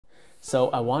So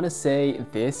I want to say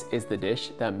this is the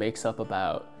dish that makes up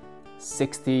about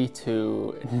 60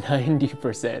 to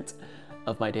 90%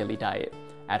 of my daily diet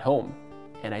at home.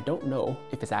 And I don't know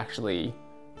if it's actually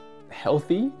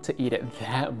healthy to eat it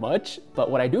that much, but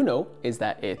what I do know is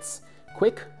that it's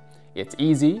quick, it's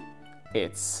easy,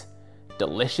 it's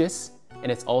delicious, and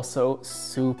it's also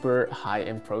super high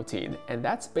in protein. And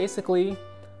that's basically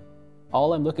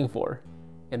all I'm looking for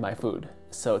in my food.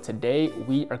 So today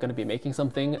we are gonna be making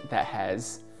something that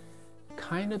has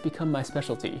kind of become my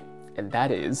specialty, and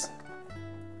that is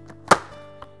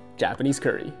Japanese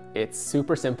curry. It's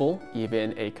super simple.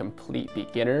 Even a complete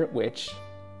beginner, which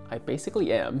I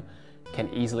basically am, can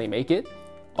easily make it.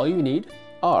 All you need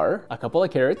are a couple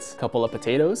of carrots, a couple of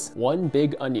potatoes, one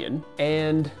big onion,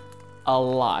 and a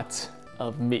lot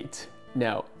of meat.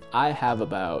 Now, I have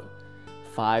about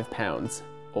 5 pounds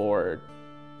or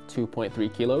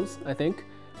 2.3 kilos, I think,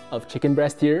 of chicken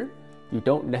breast here. You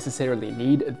don't necessarily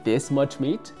need this much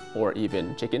meat, or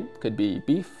even chicken. Could be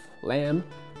beef, lamb,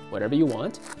 whatever you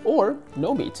want, or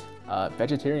no meat.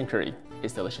 Vegetarian curry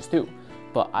is delicious too,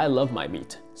 but I love my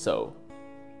meat, so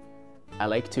I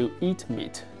like to eat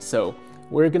meat. So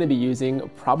we're gonna be using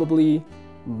probably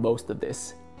most of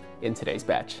this in today's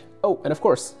batch. Oh, and of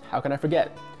course, how can I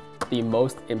forget? The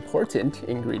most important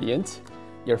ingredient,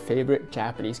 your favorite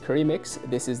Japanese curry mix.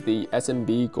 This is the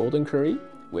SMB Golden Curry,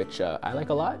 which I like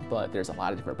a lot, but there's a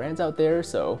lot of different brands out there,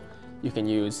 so you can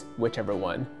use whichever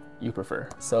one you prefer.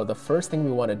 So the first thing we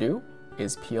want to do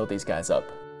is peel these guys up.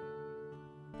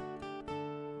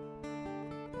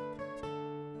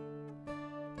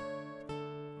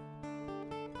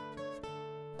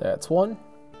 That's one.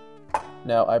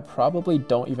 Now, I probably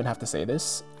don't even have to say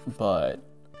this, but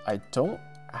I don't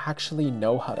actually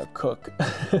know how to cook.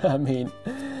 I mean,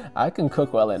 I can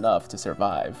cook well enough to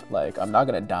survive. Like, I'm not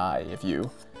gonna die if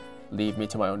you leave me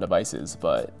to my own devices,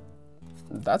 but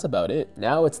that's about it.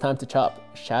 Now it's time to chop.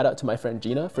 Shout out to my friend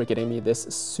Gina for getting me this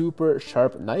super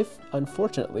sharp knife.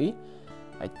 Unfortunately,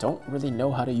 I don't really know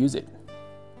how to use it.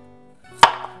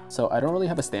 So I don't really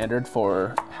have a standard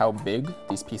for how big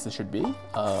these pieces should be.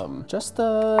 Just,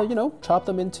 you know, chop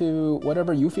them into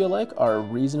whatever you feel like are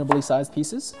reasonably sized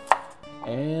pieces,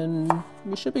 and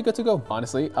we should be good to go.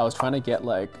 Honestly, I was trying to get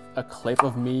like a clip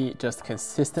of me just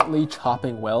consistently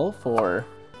chopping well for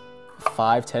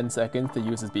 5-10 seconds to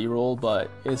use as B-roll, but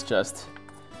it's just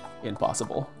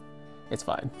impossible. It's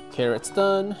fine. Carrots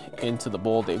done, into the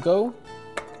bowl they go.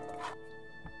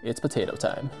 It's potato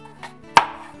time.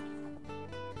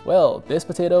 Well, this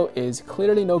potato is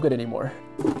clearly no good anymore.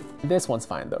 This one's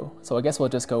fine though, so I guess we'll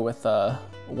just go with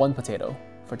one potato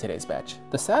for today's batch.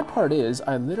 The sad part is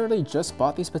I literally just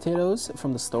bought these potatoes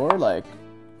from the store like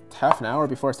half an hour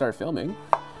before I started filming,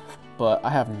 but I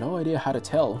have no idea how to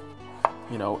tell,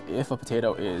 you know, if a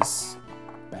potato is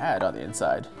bad on the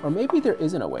inside. Or maybe there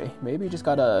isn't a way. Maybe you just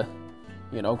gotta,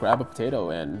 you know, grab a potato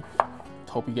and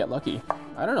hope you get lucky.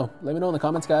 I don't know. Let me know in the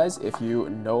comments, guys, if you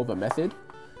know of a method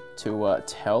to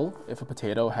tell if a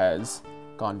potato has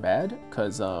gone bad,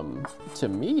 because to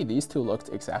me, these two looked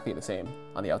exactly the same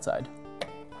on the outside.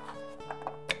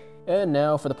 And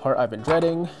now for the part I've been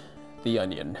dreading, the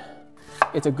onion.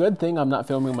 It's a good thing I'm not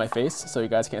filming my face so you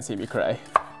guys can't see me cry.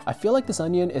 I feel like this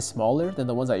onion is smaller than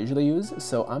the ones I usually use,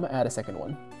 so I'm gonna add a second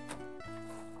one.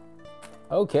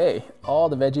 Okay, all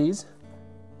the veggies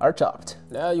are chopped.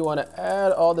 Now you wanna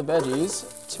add all the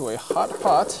veggies to a hot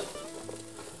pot,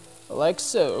 like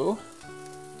so,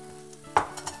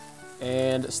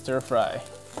 and stir fry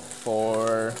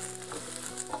for,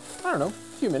 I don't know,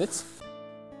 a few minutes.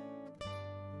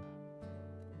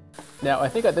 Now, I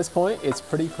think at this point, it's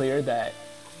pretty clear that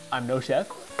I'm no chef,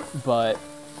 but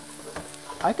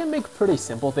I can make pretty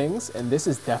simple things, and this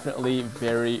is definitely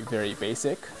very, very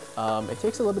basic. It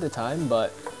takes a little bit of time,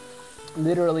 but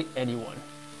literally anyone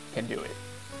can do it.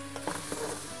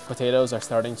 Potatoes are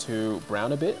starting to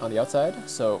brown a bit on the outside,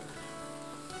 so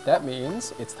that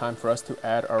means it's time for us to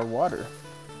add our water.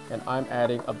 And I'm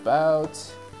adding about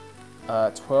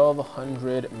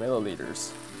 1,200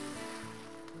 milliliters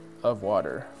of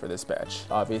water for this batch.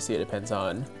 Obviously, it depends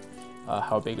on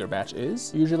how big your batch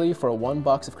is. Usually for one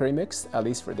box of curry mix, at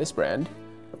least for this brand,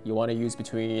 you want to use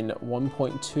between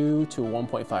 1.2 to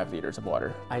 1.5 liters of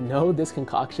water. I know this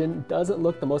concoction doesn't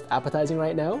look the most appetizing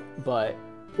right now, but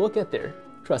we'll get there,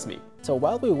 trust me. So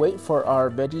while we wait for our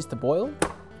veggies to boil,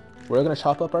 we're gonna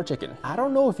chop up our chicken. I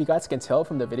don't know if you guys can tell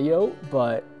from the video,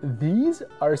 but these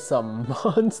are some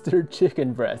monster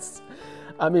chicken breasts.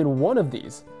 I mean, one of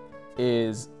these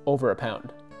is over a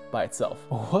pound by itself.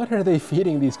 What are they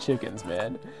feeding these chickens,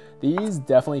 man? These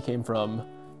definitely came from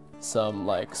some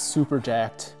like super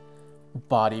jacked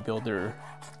bodybuilder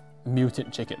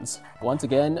mutant chickens. Once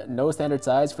again, no standard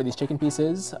size for these chicken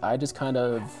pieces. I just kind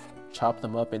of chop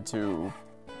them up into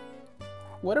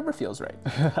whatever feels right.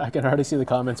 I can already see the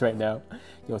comments right now.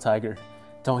 Yo, Tiger,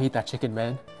 don't eat that chicken,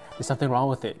 man. There's something wrong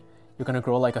with it. You're gonna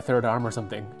grow like a third arm or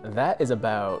something. That is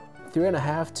about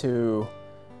 3.5 to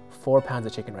 4 pounds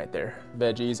of chicken right there.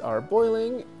 Veggies are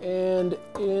boiling and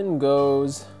in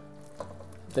goes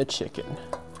the chicken.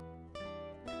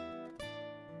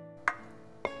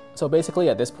 So basically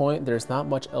at this point, there's not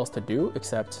much else to do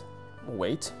except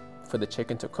wait for the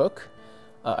chicken to cook.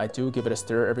 I do give it a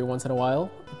stir every once in a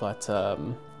while, but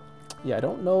yeah, I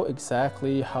don't know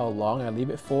exactly how long I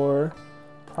leave it for.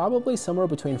 Probably somewhere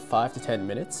between 5 to 10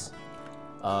 minutes.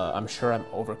 I'm sure I'm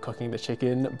overcooking the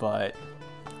chicken, but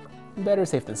better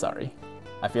safe than sorry.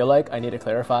 I feel like I need to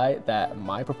clarify that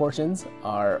my proportions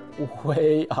are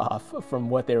way off from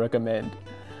what they recommend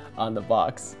on the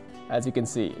box. As you can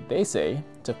see, they say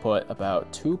to put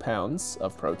about 2 pounds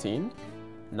of protein,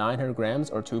 900 grams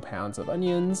or 2 pounds of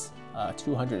onions,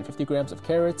 250 grams of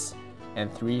carrots,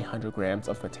 and 300 grams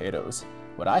of potatoes.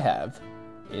 What I have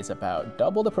is about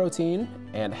double the protein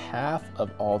and half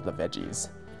of all the veggies.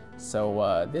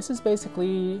 So this is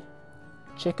basically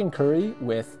chicken curry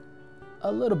with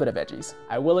a little bit of veggies.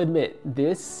 I will admit,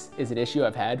 this is an issue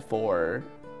I've had for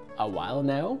a while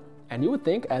now, and you would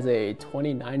think as a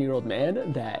 29-year-old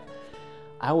man that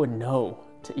I would know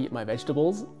to eat my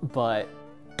vegetables, but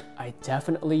I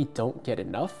definitely don't get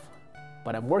enough,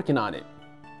 but I'm working on it.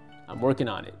 I'm working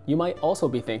on it. You might also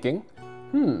be thinking,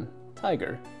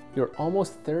 Tiger, you're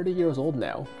almost 30 years old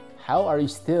now. How are you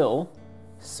still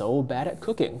so bad at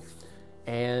cooking?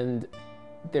 And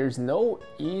there's no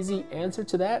easy answer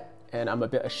to that, and I'm a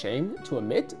bit ashamed to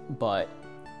admit, but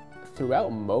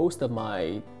throughout most of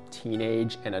my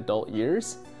teenage and adult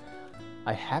years,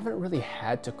 I haven't really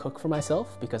had to cook for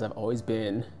myself because I've always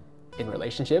been in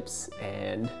relationships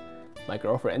and my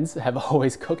girlfriends have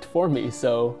always cooked for me.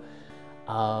 So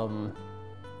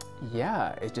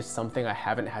yeah, it's just something I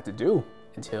haven't had to do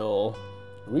until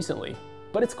recently,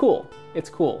 but it's cool. It's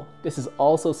cool. This is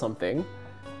also something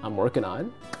I'm working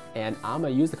on, and I'm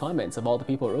gonna use the comments of all the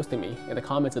people roasting me in the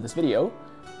comments of this video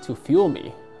to fuel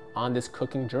me on this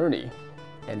cooking journey.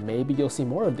 And maybe you'll see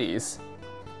more of these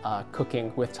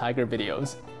cooking with Tiger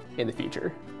videos in the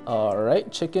future. All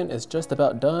right, chicken is just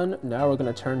about done. Now we're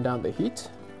gonna turn down the heat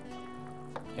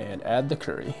and add the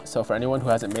curry. So for anyone who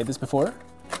hasn't made this before,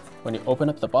 when you open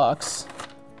up the box,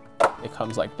 it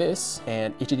comes like this,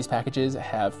 and each of these packages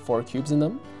have 4 cubes in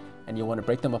them, and you want to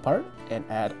break them apart and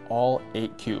add all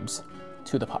 8 cubes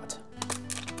to the pot.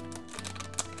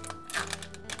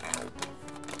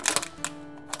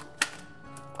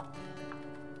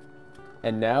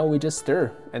 And now we just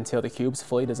stir until the cubes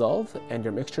fully dissolve and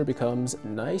your mixture becomes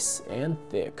nice and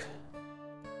thick.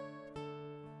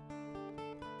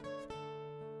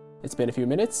 It's been a few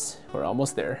minutes, we're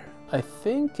almost there. I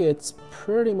think it's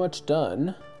pretty much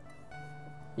done.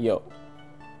 Yo,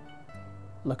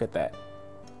 look at that.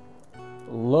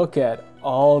 Look at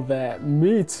all that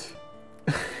meat.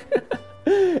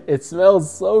 It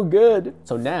smells so good.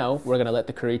 So now we're gonna let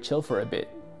the curry chill for a bit.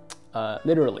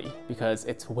 Literally, because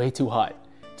it's way too hot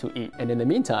to eat. And in the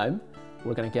meantime,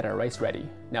 we're gonna get our rice ready.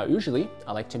 Now, usually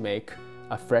I like to make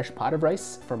a fresh pot of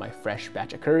rice for my fresh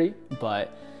batch of curry,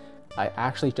 but I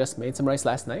actually just made some rice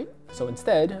last night. So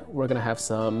instead, we're gonna have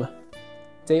some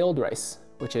day-old rice,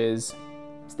 which is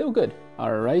still good.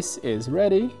 Our rice is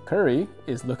ready. Curry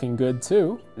is looking good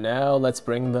too. Now let's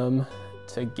bring them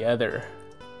together.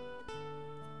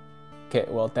 Okay,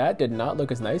 well that did not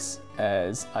look as nice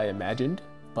as I imagined,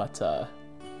 but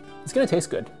it's gonna taste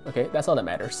good, okay? That's all that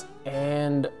matters.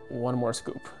 And one more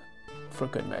scoop for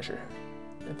good measure.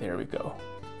 There we go.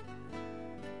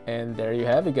 And there you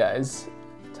have it, guys.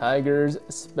 Tiger's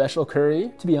special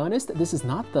curry. To be honest, this is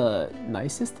not the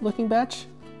nicest looking batch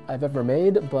I've ever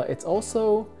made, but it's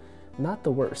also not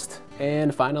the worst.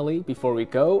 And finally, before we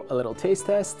go, a little taste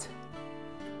test.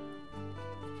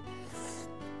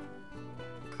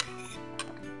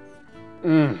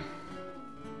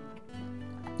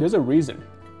 There's a reason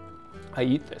I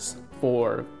eat this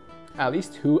for at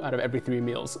least 2 out of every 3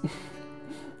 meals,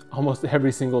 almost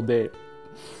every single day.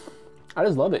 I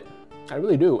just love it. I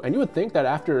really do. And you would think that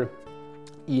after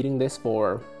eating this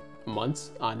for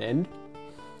months on end,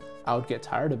 I would get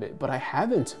tired of it, but I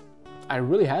haven't. I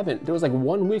really haven't. There was like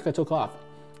 1 week I took off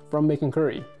from making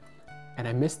curry and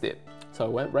I missed it. So I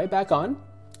went right back on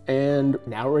and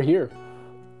now we're here.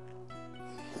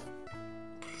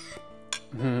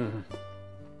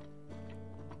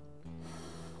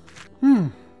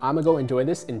 I'm gonna go enjoy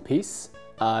this in peace.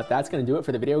 That's gonna do it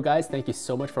for the video, guys. Thank you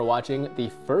so much for watching the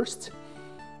first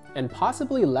and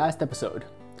possibly last episode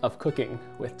of Cooking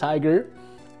with Tiger.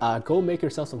 Go make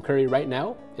yourself some curry right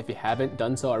now if you haven't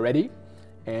done so already,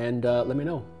 and let me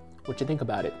know what you think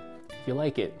about it. If you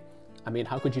like it, I mean,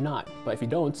 how could you not? But if you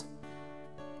don't,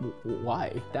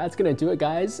 why? That's gonna do it,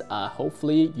 guys.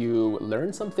 Hopefully you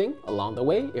learned something along the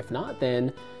way. If not,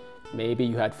 then maybe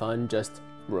you had fun just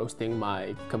roasting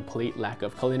my complete lack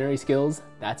of culinary skills.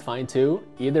 That's fine too.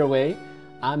 Either way,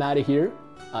 I'm out of here.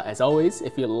 As always,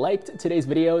 if you liked today's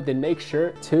video, then make sure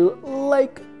to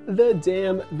like the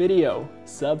damn video.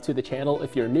 Sub to the channel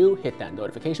if you're new, hit that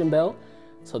notification bell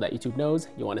so that YouTube knows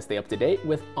you want to stay up to date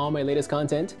with all my latest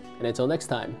content. And until next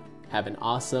time, have an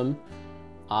awesome,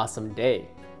 awesome day.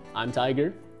 I'm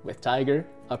Tiger with Tiger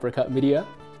Uppercut Media,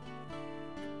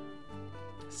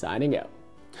 signing out.